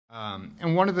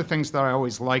And one of the things that I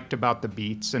always liked about the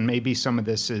Beats, and maybe some of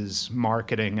this is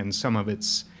marketing and some of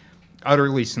it's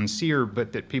utterly sincere,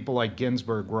 but that people like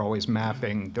Ginsberg were always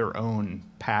mapping their own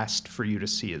past for you to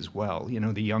see as well. You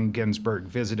know, the young Ginsberg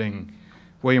visiting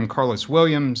William Carlos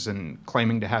Williams and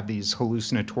claiming to have these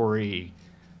hallucinatory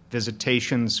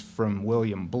visitations from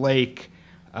William Blake,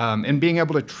 and being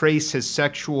able to trace his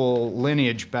sexual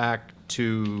lineage back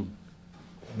to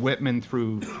Whitman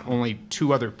through only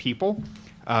two other people,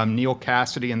 Neil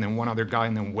Cassidy and then one other guy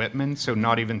and then Whitman, so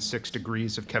not even 6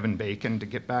 degrees of Kevin Bacon to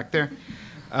get back there.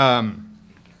 And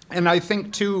I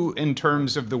think, too, in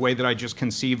terms of the way that I just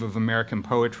conceive of American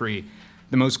poetry,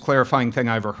 the most clarifying thing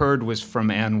I ever heard was from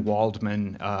Anne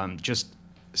Waldman, just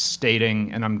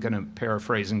stating, and I'm going to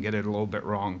paraphrase and get it a little bit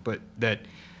wrong, but that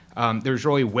there's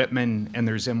really Whitman and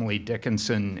there's Emily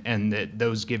Dickinson, and that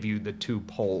those give you the two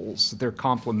poles. They're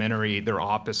complementary, they're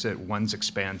opposite. One's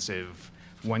expansive,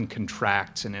 one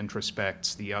contracts and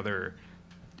introspects, the other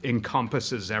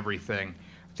encompasses everything.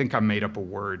 I think I made up a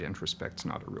word. Introspect's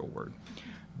not a real word.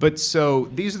 But so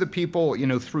these are the people, you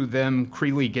know, through them,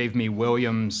 Creeley gave me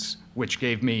Williams, which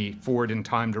gave me Forward in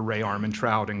Time to Ray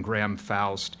Armantrout and Graham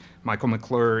Faust. Michael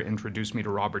McClure introduced me to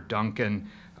Robert Duncan,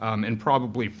 and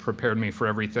probably prepared me for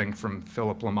everything from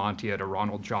Philip Lamontia to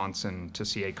Ronald Johnson to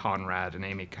CAConrad and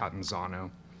Amy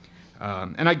Catanzano.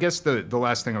 And I guess the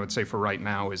last thing I would say for right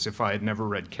now is if I had never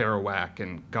read Kerouac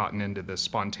and gotten into the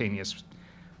spontaneous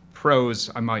prose,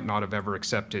 I might not have ever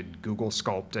accepted Google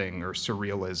sculpting or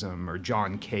surrealism or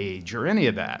John Cage or any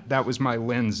of that. That was my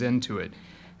lens into it.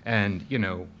 And, you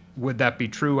know, would that be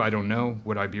true? I don't know.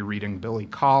 Would I be reading Billy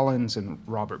Collins and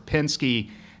Robert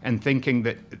Pinsky and thinking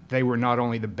that they were not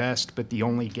only the best but the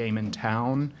only game in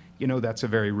town? You know, that's a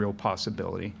very real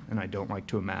possibility, and I don't like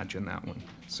to imagine that one.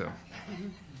 So.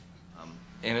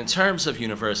 And in terms of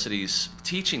universities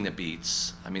teaching the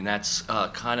Beats, I mean, that's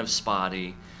kind of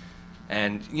spotty.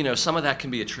 And, you know, some of that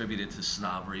can be attributed to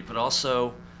snobbery, but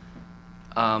also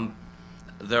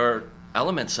there are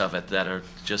elements of it that are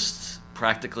just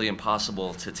practically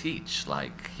impossible to teach.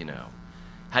 Like, you know,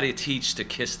 how do you teach to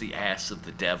kiss the ass of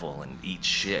the devil and eat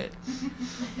shit?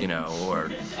 You know, or,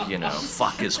 you know,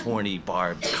 fuck his horny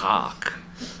barbed cock.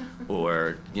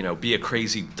 Or, you know, be a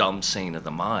crazy dumb saint of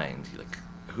the mind. Like,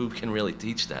 who can really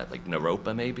teach that? Like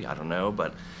Naropa maybe? I don't know,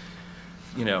 but,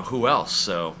 you know, who else?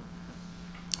 So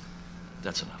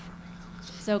that's enough for me.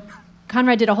 So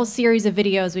Conrad did a whole series of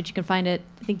videos, which you can find at,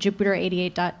 I think,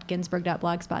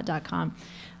 jupiter88.ginsberg.blogspot.com.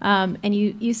 And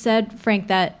you said, Frank,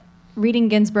 that reading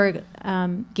Ginsberg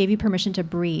gave you permission to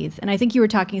breathe. And I think you were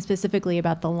talking specifically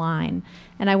about the line.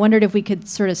 And I wondered if we could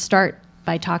sort of start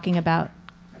by talking about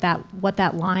what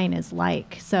that line is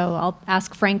like. So I'll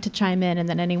ask Frank to chime in, and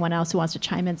then anyone else who wants to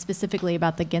chime in specifically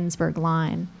about the Ginsberg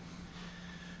line.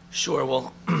 Sure.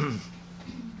 Well,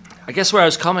 I guess where I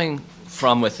was coming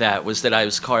from with that was that I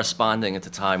was corresponding at the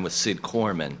time with Sid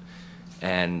Corman,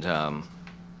 and you know,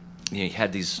 he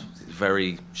had these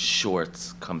very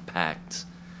short, compact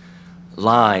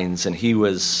lines, and he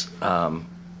was a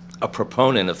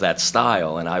proponent of that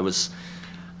style, and I was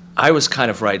kind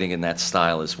of writing in that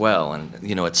style as well. And,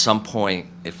 you know, at some point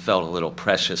it felt a little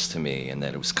precious to me, and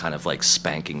that it was kind of like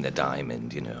spanking the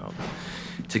diamond, you know,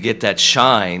 to get that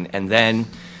shine. And then,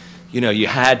 you know, you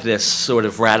had this sort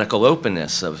of radical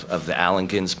openness of the Allen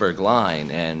Ginsberg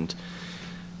line. And,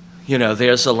 you know,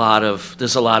 there's a lot of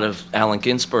Allen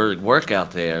Ginsberg work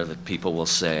out there that people will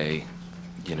say,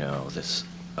 you know, this,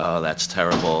 oh, that's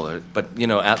terrible. But, you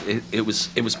know, it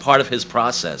was part of his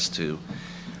process to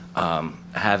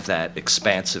have that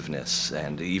expansiveness,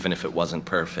 and even if it wasn't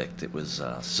perfect, it was,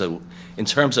 so in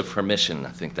terms of permission, I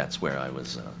think that's where I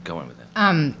was going with it.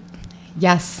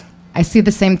 Yes, I see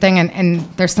the same thing, and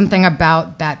there's something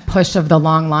about that push of the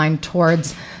long line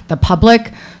towards the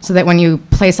public, so that when you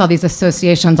place all these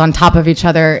associations on top of each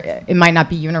other, it might not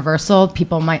be universal,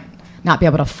 people might not be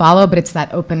able to follow, but it's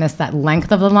that openness, that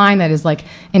length of the line that is like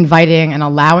inviting and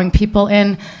allowing people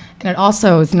in. And it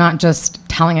also is not just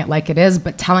telling it like it is,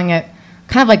 but telling it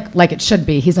kind of like it should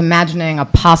be. He's imagining a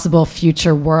possible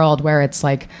future world where it's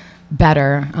like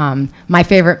better. My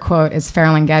favorite quote is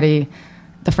Ferlinghetti,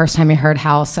 the first time he heard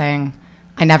Howells saying,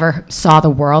 "I never saw the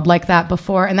world like that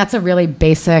before." And that's a really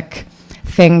basic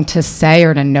thing to say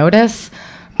or to notice.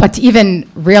 But to even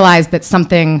realize that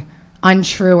something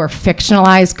untrue or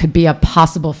fictionalized could be a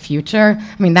possible future,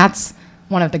 I mean, that's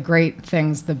one of the great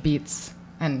things the Beats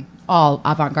and all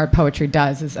avant-garde poetry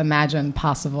does, is imagine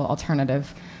possible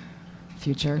alternative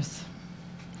futures.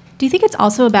 Do you think it's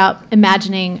also about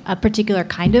imagining a particular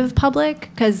kind of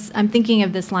public? Because I'm thinking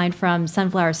of this line from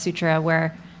Sunflower Sutra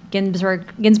where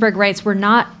Ginsberg writes, we're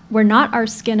not we're not our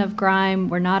skin of grime,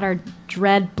 we're not our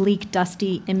dread, bleak,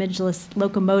 dusty, imageless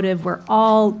locomotive, we're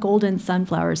all golden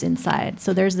sunflowers inside.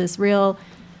 So there's this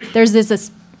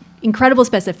incredible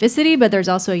specificity, but there's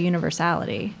also a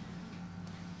universality.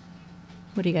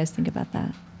 What do you guys think about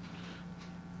that?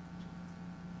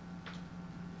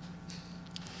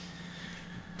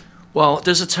 Well,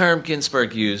 there's a term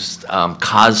Ginsberg used,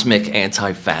 cosmic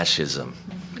anti-fascism,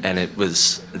 and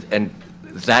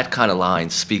that kind of line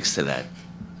speaks to that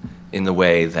in the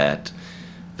way that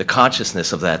the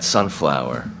consciousness of that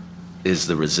sunflower is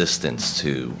the resistance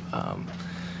to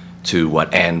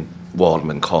what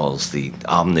Waldman calls the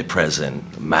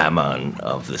omnipresent mammon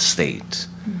of the state,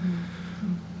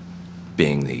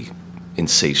 being the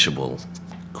insatiable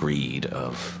greed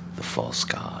of the false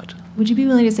god. Would you be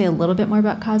willing to say a little bit more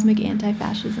about cosmic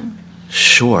anti-fascism?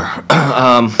 Sure.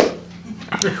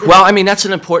 Well, I mean, that's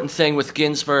an important thing with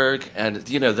Ginsberg and,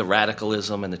 you know, the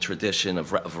radicalism and the tradition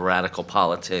of radical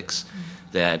politics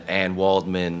that Anne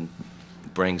Waldman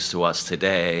brings to us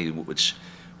today, which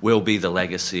will be the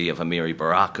legacy of Amiri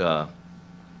Baraka,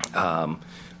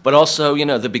 but also, you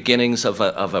know, the beginnings of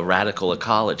a radical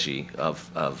ecology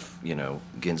of you know,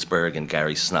 Ginsberg and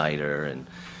Gary Snyder and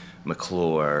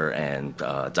McClure and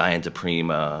Diane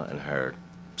DePrima and her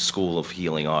School of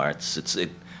Healing Arts.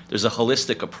 There's a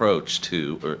holistic approach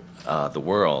to the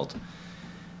world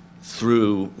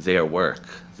through their work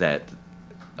that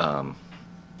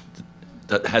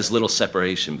has little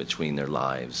separation between their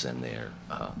lives and their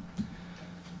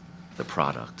the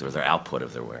product or their output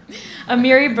of their work.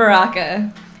 Amiri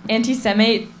Baraka,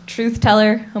 anti-Semite, truth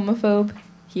teller, homophobe,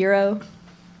 hero?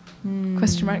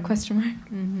 Question mark, question mark.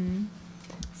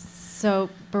 So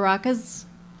Baraka's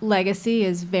legacy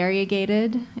is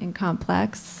variegated and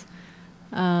complex,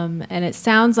 and it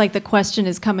sounds like the question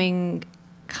is coming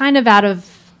kind of out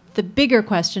of the bigger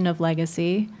question of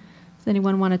legacy. Does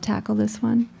anyone want to tackle this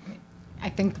one? I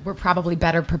think we're probably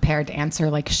better prepared to answer,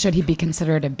 like, should he be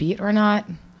considered a beat or not?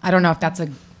 I don't know if that's a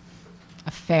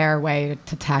fair way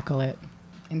to tackle it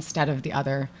instead of the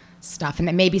other stuff. And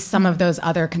that maybe some of those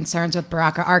other concerns with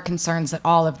Baraka are concerns that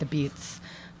all of the beats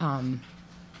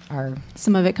are.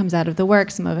 Some of it comes out of the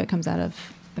work, some of it comes out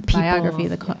of the people, biography,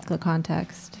 the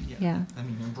context. Yeah. I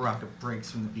mean, Baraka breaks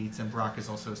from the beats, and Baraka is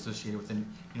also associated with,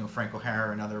 you know, Frank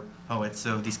O'Hara and other poets.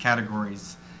 So these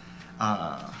categories,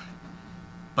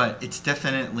 but it's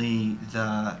definitely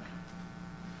the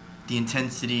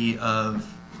intensity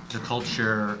of the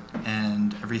culture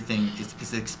and everything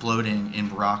is exploding in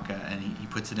Baraka, and he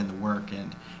puts it in the work,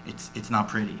 and it's not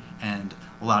pretty, and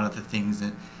a lot of the things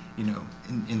that, you know,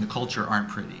 in the culture aren't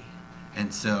pretty,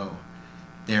 and so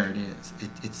there it is.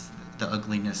 It's the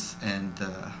ugliness and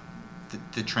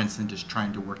the trends and just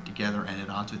trying to work together and at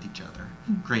odds with each other.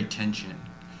 Great tension.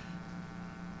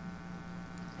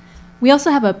 We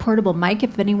also have a portable mic.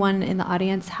 If anyone in the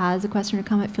audience has a question or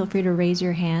comment, feel free to raise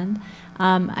your hand.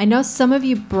 I know some of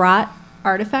you brought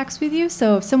artifacts with you,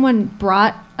 so if someone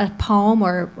brought a poem,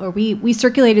 or we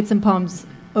circulated some poems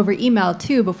over email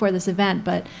too before this event,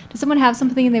 but does someone have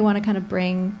something they want to kind of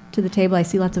bring to the table? I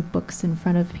see lots of books in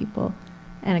front of people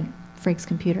and Frank's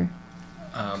computer.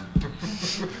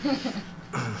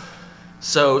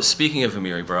 So speaking of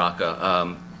Amiri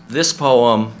Baraka, this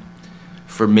poem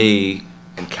for me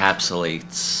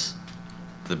encapsulates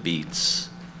the beats,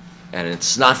 and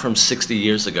it's not from 60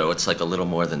 years ago, it's like a little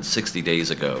more than 60 days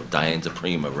ago. Diane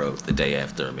DePrima wrote the day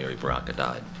after Amiri Baraka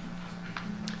died.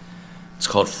 It's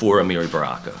called For Amiri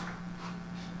Baraka.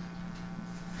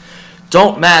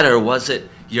 Don't matter, was it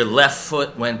your left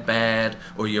foot went bad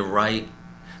or your right?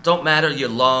 Don't matter your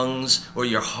lungs or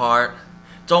your heart.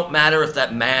 Don't matter if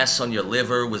that mass on your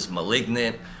liver was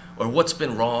malignant or what's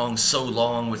been wrong so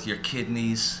long with your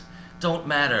kidneys. Don't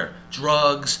matter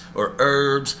drugs or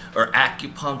herbs or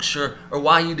acupuncture or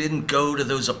why you didn't go to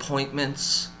those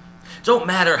appointments. Don't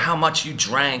matter how much you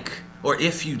drank or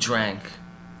if you drank.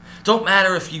 Don't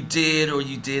matter if you did or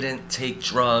you didn't take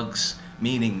drugs,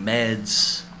 meaning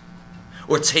meds,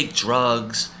 or take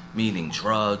drugs, meaning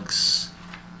drugs.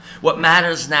 What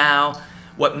matters now,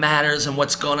 what matters and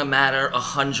what's gonna matter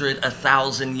 100,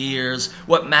 1,000 years,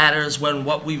 what matters when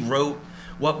what we wrote,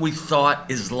 what we thought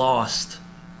is lost.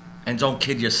 And don't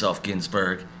kid yourself,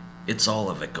 Ginsberg, it's all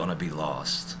of it gonna be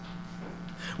lost.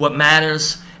 What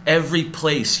matters, every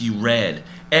place you read,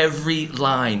 every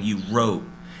line you wrote,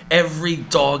 every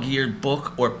dog-eared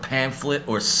book or pamphlet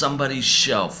or somebody's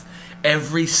shelf,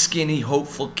 every skinny,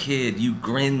 hopeful kid you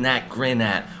grinned that grin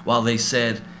at while they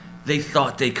said they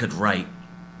thought they could write.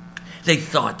 They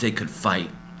thought they could fight.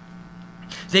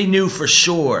 They knew for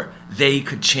sure they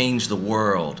could change the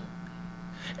world.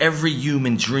 every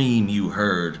human dream you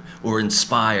heard or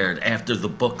inspired after the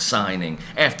book signing,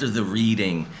 after the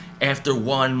reading, after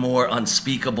one more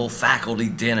unspeakable faculty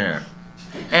dinner,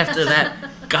 after that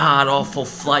god-awful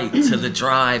flight to the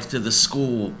drive to the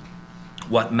school.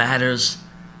 What matters?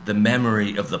 The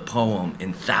memory of the poem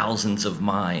in thousands of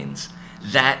minds.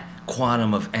 That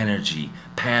quantum of energy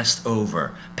passed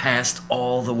over, passed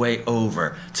all the way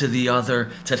over to the other,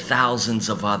 to thousands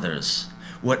of others.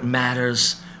 What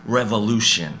matters?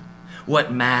 Revolution.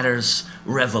 What matters?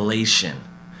 Revelation.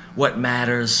 What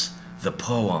matters? The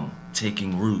poem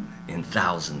taking root in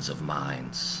thousands of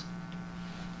minds.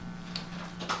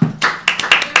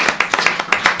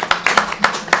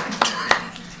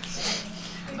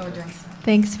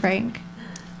 Thanks, Frank.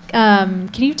 Can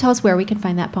you tell us where we can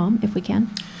find that poem, if we can?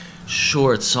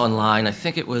 Sure, it's online. I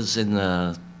think it was in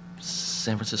the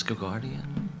San Francisco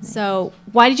Guardian. So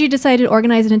why did you decide to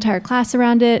organize an entire class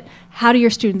around it? How do your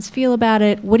students feel about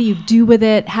it? What do you do with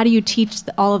it? How do you teach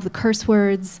all of the curse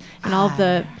words and all of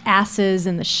the asses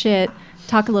and the shit?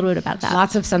 Talk a little bit about that.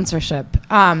 Lots of censorship.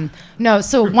 No,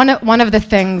 so one of the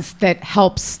things that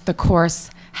helps the course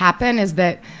happen is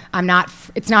that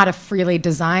it's not a freely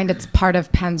designed, it's part of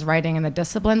Penn's Writing in the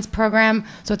Disciplines program.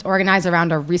 So it's organized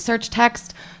around a research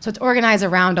text. So it's organized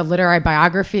around a literary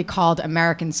biography called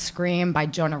American Scream by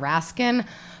Jonah Raskin.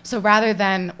 So rather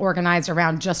than organized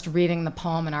around just reading the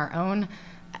poem in our own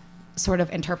sort of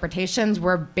interpretations,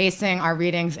 we're basing our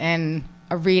readings in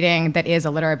a reading that is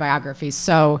a literary biography.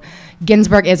 So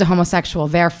Ginsberg is a homosexual,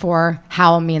 therefore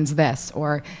Howell means this,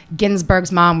 or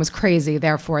Ginsberg's mom was crazy,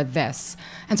 therefore this.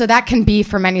 And so that can be,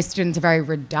 for many students, a very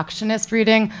reductionist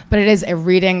reading, but it is a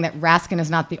reading that Raskin is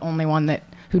not the only one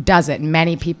who does it.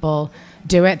 Many people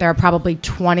do it. There are probably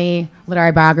 20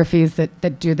 literary biographies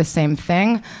that do the same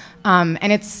thing.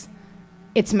 And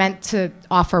it's meant to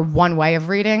offer one way of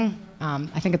reading.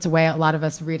 I think it's a way a lot of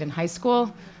us read in high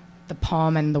school, the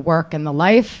poem and the work and the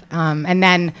life. And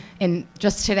then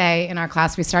just today in our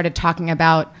class, we started talking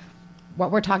about what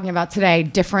we're talking about today,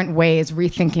 different ways,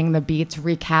 rethinking the beats,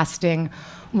 recasting,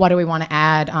 what do we want to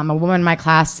add? A woman in my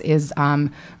class is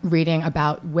reading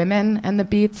about women and the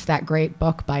beats, that great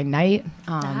book by Knight.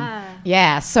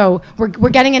 Yeah, so we're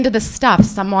getting into this stuff.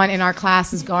 Someone in our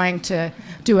class is going to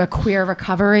do a queer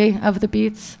recovery of the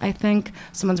beats, I think.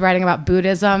 Someone's writing about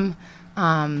Buddhism.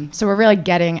 So we're really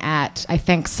getting at, I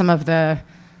think, some of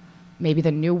maybe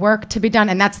the new work to be done.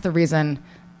 And that's the reason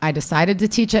I decided to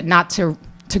teach it, not to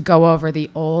go over the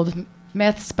old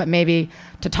myths, but maybe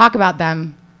to talk about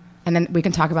them, and then we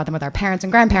can talk about them with our parents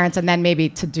and grandparents, and then maybe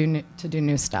to do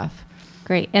new stuff.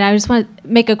 Great. And I just want to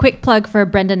make a quick plug for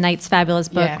Brenda Knight's fabulous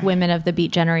book, Women of the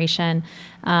Beat Generation,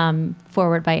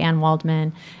 forward by Anne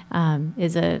Waldman,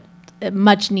 is a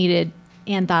much-needed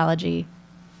anthology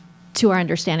to our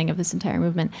understanding of this entire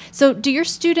movement. So do your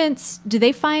students, do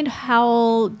they find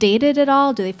Howell dated at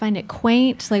all? Do they find it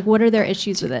quaint? Like, what are their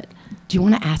issues with it? Do you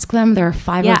want to ask them? There are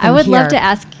 5 of them Yeah, I would here. love to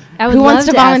ask. Who wants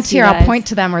to volunteer? I'll point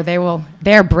to them, or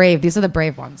they're brave. These are the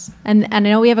brave ones. And I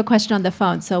know we have a question on the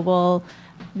phone, so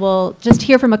we'll just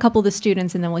hear from a couple of the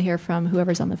students, and then we'll hear from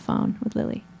whoever's on the phone with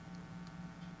Lily.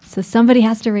 So somebody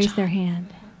has to raise their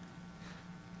hand.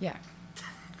 Yeah,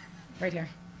 right here.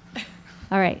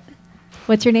 All right.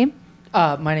 What's your name?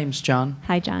 My name's John.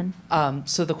 Hi, John.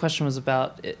 So the question was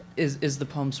about, is the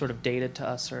poem sort of dated to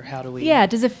us, or how do we? Yeah.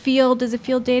 Does it feel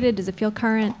dated? Does it feel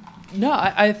current? No,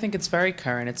 I think it's very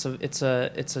current. It's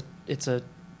a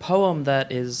poem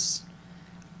that is,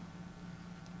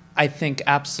 I think,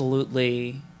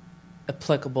 absolutely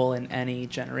applicable in any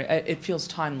generation. It feels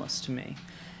timeless to me,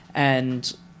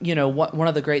 and one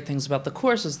of the great things about the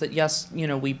course is that yes,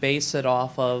 we base it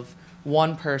off of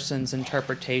one person's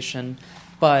interpretation,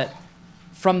 but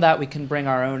from that we can bring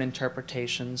our own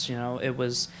interpretations. It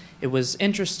was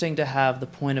interesting to have the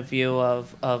point of view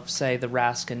of say the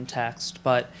Raskin text,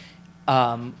 but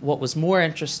what was more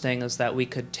interesting is that we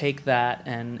could take that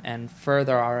and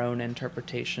further our own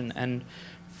interpretation. And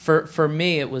for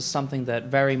me, it was something that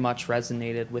very much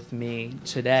resonated with me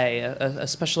today,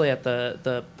 especially at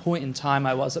the point in time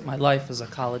I was at my life as a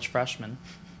college freshman.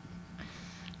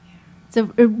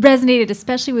 So it resonated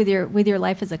especially with your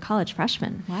life as a college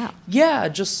freshman. Wow. Yeah,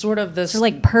 just sort of this. So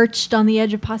like perched on the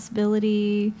edge of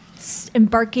possibility,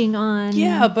 embarking on.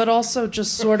 Yeah, but also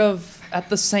just sort of at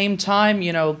the same time,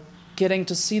 getting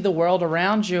to see the world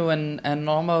around you and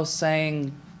almost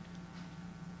saying,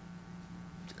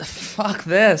 fuck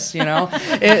this, it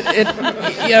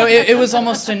was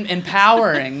almost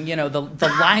empowering,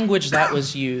 the language that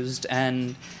was used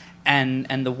and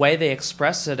the way they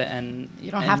express it, and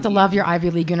you don't have to love your Ivy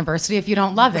League university if you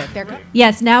don't love it.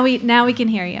 Yes, now we can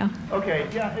hear you. Okay,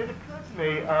 yeah, it occurred to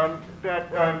me that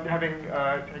having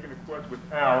taken a course with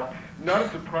Al, not a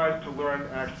surprise to learn,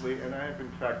 actually, and I have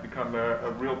in fact become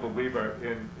a real believer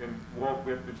in Walt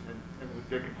Whitman and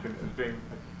Dickinson as being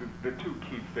the two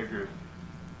key figures.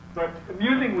 But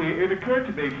amusingly, it occurred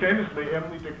to me, famously,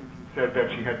 Emily Dickinson said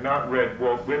that she had not read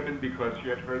Walt Whitman because she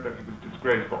had heard that he was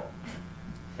disgraceful.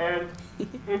 And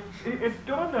it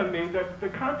dawned on me that the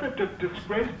concept of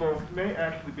disgraceful may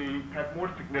actually have more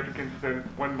significance than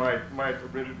one might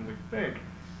originally think.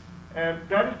 And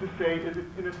that is to say, is it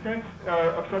in a sense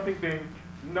of something being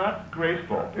not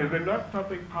graceful? Is there not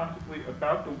something possibly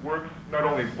about the works, not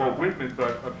only of Walt Whitman,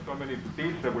 but of so many of the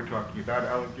beats that we're talking about,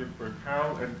 Allen Ginsberg,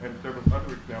 Howe, and several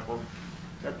other examples,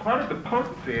 that part of the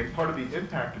potency and part of the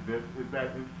impact of this is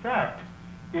that, in fact,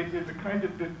 it is a kind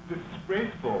of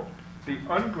disgraceful, the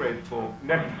ungraceful,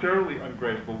 necessarily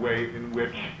ungraceful way in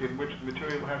which the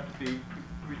material has to be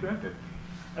presented.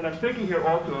 And I'm thinking here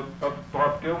also of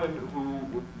Bob Dylan,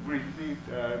 who received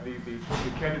the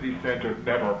Kennedy Center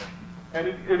medal. And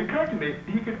it occurred to me,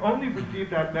 he could only receive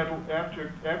that medal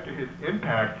after his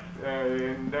impact.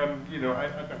 You know,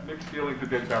 I've got mixed feelings a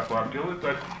bit about Bob Dylan,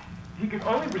 but he could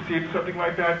only receive something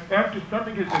like that after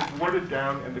something had been watered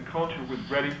down and the culture was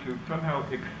ready to somehow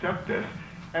accept this.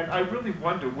 And I really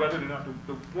wonder whether or not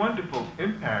the wonderful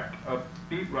impact of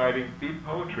beat writing, beat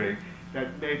poetry,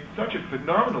 that made such a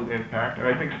phenomenal impact, and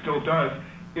I think still does,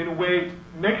 in a way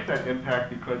makes that impact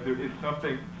because there is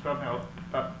something somehow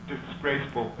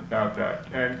disgraceful about that.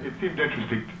 And it seemed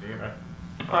interesting to me, and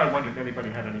I wonder if anybody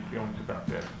had any feelings about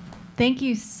this. Thank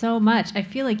you so much. I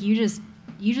feel like you just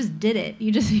did it.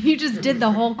 You just did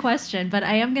the whole question. But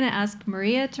I am going to ask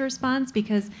Maria to respond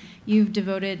because you've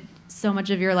devoted so much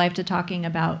of your life to talking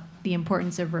about the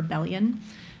importance of rebellion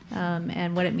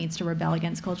and what it means to rebel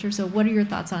against culture. So what are your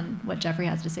thoughts on what Jeffrey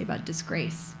has to say about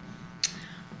disgrace?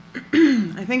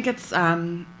 I think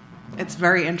it's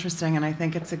very interesting, and I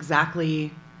think it's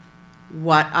exactly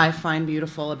what I find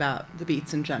beautiful about the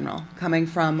beats in general. Coming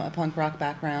from a punk rock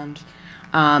background,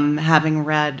 having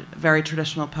read very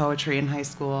traditional poetry in high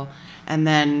school, and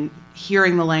then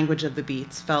hearing the language of the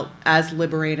beats felt as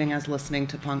liberating as listening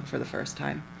to punk for the first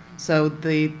time. So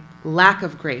the lack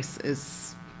of grace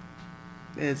is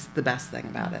the best thing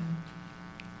about it.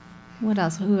 What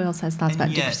else? Who else has thoughts about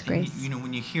disgrace? You know,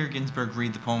 when you hear Ginsberg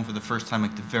read the poem for the first time,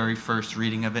 like the very first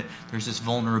reading of it, there's this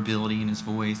vulnerability in his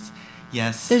voice.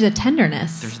 Yes. There's a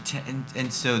tenderness. There's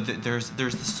and so there's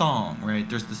the song, right?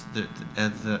 There's this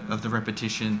of the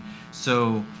repetition.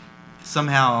 So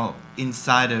somehow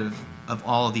inside of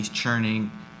all of these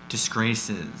churning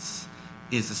disgraces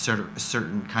is a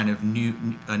certain kind of new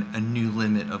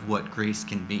limit of what grace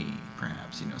can be,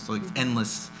 perhaps. You know, so like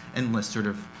endless sort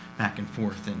of back and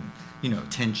forth and, you know,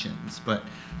 tensions, but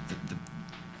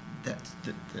the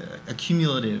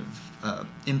accumulative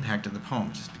impact of the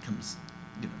poem just becomes,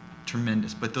 you know,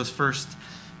 tremendous. But those first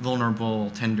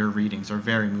vulnerable, tender readings are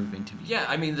very moving to me. Yeah,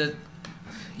 I mean the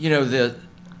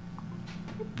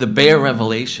bare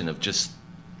revelation of just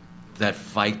that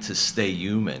fight to stay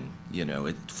human, you know,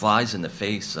 it flies in the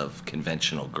face of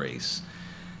conventional grace.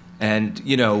 And,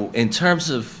 you know, in terms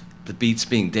of the beats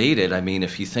being dated, I mean,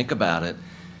 if you think about it,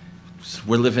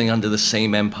 we're living under the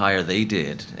same empire they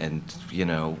did. And, you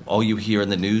know, all you hear in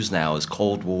the news now is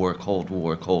Cold War, Cold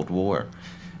War, Cold War.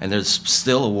 And there's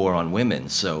still a war on women.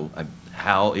 So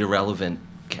how irrelevant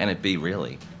can it be,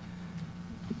 really?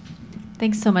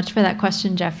 Thanks so much for that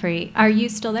question, Jeffrey. Are you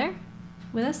still there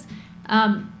with us?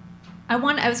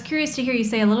 I was curious to hear you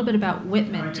say a little bit about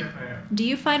Whitman. Yes, I am. Do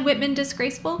you find Whitman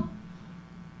disgraceful?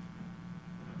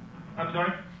 I'm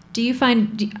sorry? Do you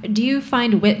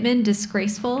find Whitman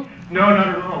disgraceful? No, not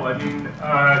at all. I mean,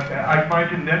 I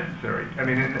find it necessary. I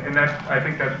mean, and I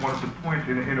think that's one of the points.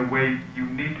 In a way, you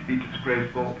need to be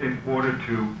disgraceful in order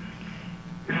to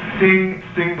sing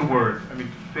the words. I mean,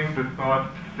 sing the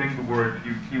thoughts, sing the words.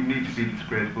 You need to be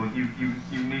disgraceful. You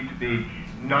need to be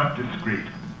not discreet.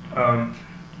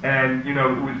 And you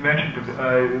know, it was mention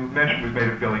was made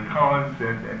of Billy Collins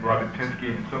and Robert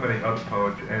Pinsky and so many other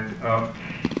poets. And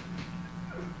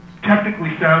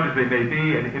technically sound as they may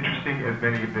be, and interesting as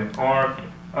many of them are,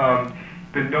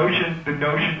 the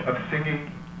notion of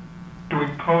singing, doing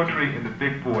poetry in the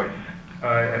big voice,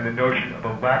 and the notion of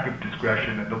a lack of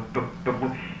discretion, and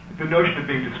the notion of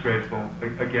being disgraceful,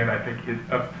 again, I think is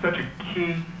such a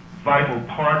key, vital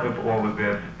part of all of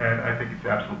this, and I think it's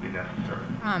absolutely necessary.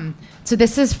 So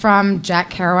this is from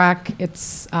Jack Kerouac.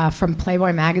 It's from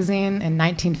Playboy magazine in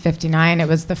 1959. It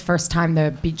was the first time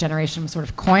the beat generation was sort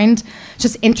of coined. It's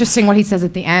just interesting what he says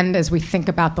at the end as we think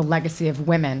about the legacy of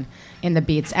women in the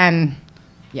beats. And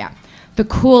yeah, The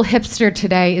cool hipster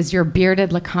today is your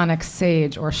bearded laconic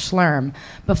sage or schlurm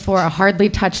before a hardly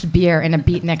touched beer in a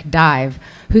beatnik dive,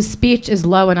 whose speech is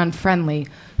low and unfriendly,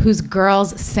 whose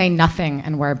girls say nothing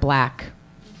and wear black.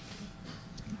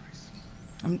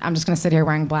 I'm just going to sit here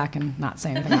wearing black and not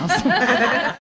say anything else.